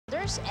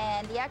shoulders,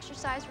 and the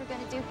exercise we're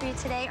going to do for you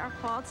today are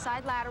called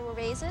side lateral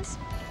raises.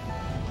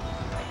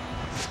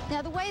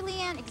 Now the way,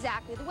 Leanne,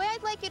 exactly, the way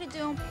I'd like you to do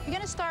them, you're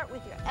going to start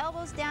with your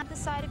elbows down to the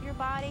side of your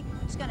body.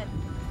 Just going to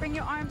bring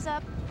your arms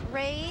up,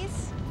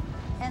 raise,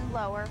 and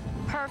lower.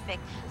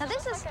 Perfect. Now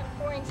this is like I'm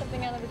pouring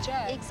something out of a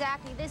jug.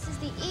 Exactly. This is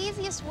the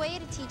easiest way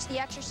to teach the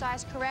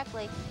exercise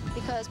correctly,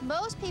 because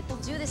most people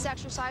do this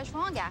exercise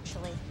wrong,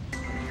 actually.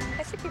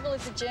 I see people at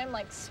the gym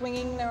like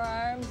swinging their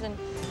arms and...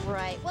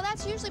 Right. Well,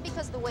 that's usually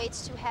because the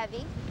weight's too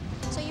heavy.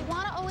 So you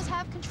want to always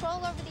have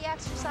control over the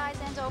exercise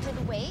and over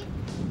the weight.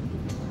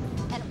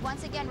 And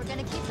once again, we're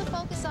going to keep the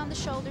focus on the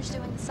shoulders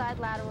doing the side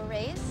lateral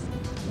raise.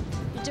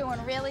 You're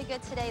doing really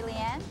good today,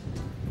 Leanne.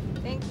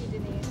 Thank you,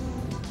 Denise.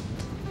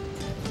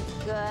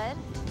 Good.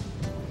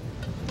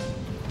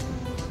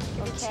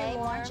 Give me Okay, two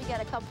why more. don't you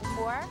get a couple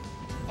more?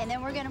 And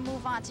then we're going to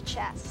move on to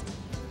chest.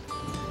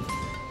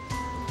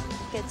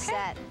 Good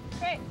set.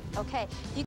 Great. Okay. You